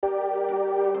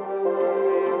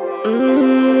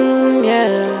Yeah,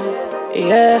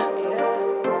 yeah.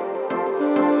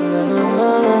 No, no, no,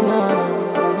 no,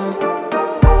 no,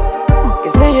 no. You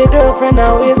say your girlfriend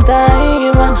a waste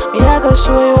time. Me I go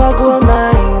show you a go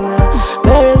mine.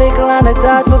 Very little and it's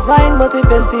hard to find, but if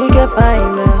you seek you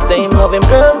find. Same love him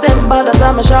girls, them bad as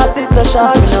I'm a short sister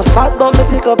short. Me no fat but me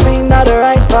take up in the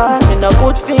right path. Me no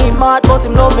good for him mad, but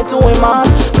him love me to him mad.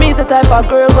 Me's the type of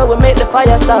girl where we make the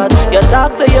fire start. You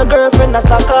talk to your girlfriend a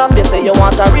slack off. You say you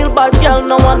want a real bad girl,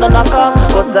 no one to knock off.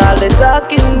 But all the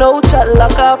talking, no chat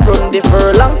lock off. Run the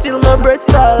furlong till my breath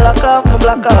start lock off, my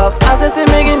black off. As you see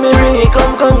me give me ring it,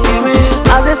 come give me.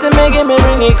 As you see me give me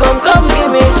ring it, come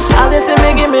give me. As you see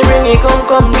me give me ring it, come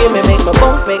give me. Make my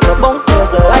bounce,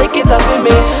 just like it up with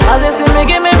me. As you see me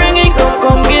give me ring it,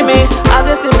 come give me. As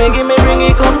you see me give me ring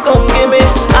it, come give me.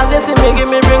 As you see me give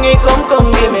me ring it, come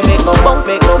give me. Make my bounce,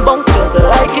 just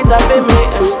like it up with me.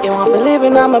 You want to live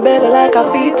in my belly like a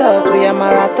fetus. We a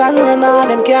marathon runner,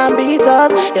 them can't beat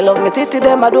us. You love me titty,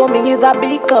 them I do me is a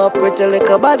big cup. Pretty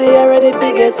little body, you ready to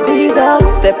get squeezed up.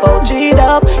 Step out, G'd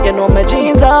up, you know my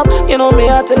jeans up. You know me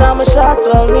hot and my shots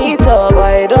well neat up.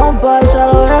 I don't pass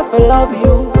shallow hair for love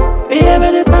you.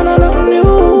 Baby, this not nothing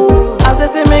new. As you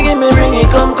see me give me ring it,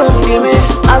 come give me.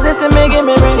 As you see me give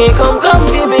me ring it, come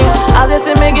give me. As you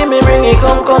see me give me ring it,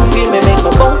 come give me. Make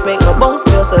my bounce,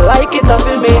 just like it up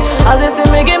with me. As you see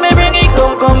me give me ring it,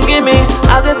 come give me.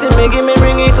 As you see me give me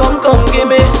ring it, come give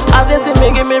me. As you see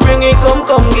me give me ring it, come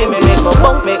give me. Make my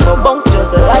bounce,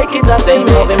 just like it up with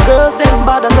me. Love them girls, them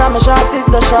bad as I'm a short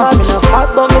sister short. Me no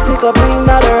fat but me take up in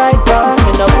the right path.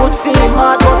 Me no good for him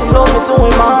mad, but he love me to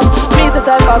him mad. Me's the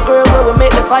type of girl where we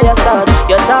make the fire start.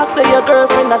 You talk to your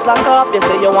girlfriend a slack off. You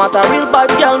say you want a real bad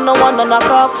girl, no one to knock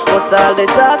off. But all the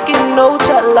talking, no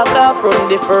chat lock off. Run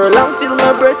the furlong till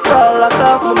my breath start lock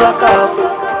off, my black off.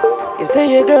 You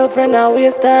say your girlfriend a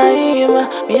waste time.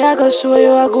 Me I go show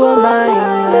you a go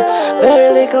mine.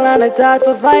 Very little and it's hard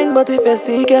to find, but if you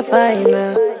seek you find.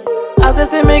 As you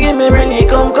see me give me ring it,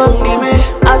 come give me.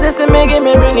 As you see me give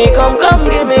me ring it, come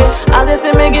give me. As you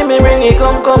see me give me ring it,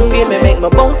 come give me. Make my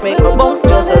bounce,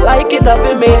 just like it up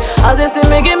with me. As you see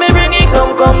me give me ring it,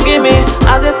 come give me.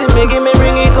 As you see me give me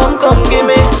ring it, come give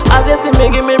me. As you see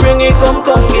me give me ring it, come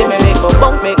give me.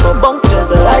 Make my bounce,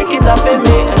 just like it up with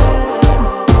me.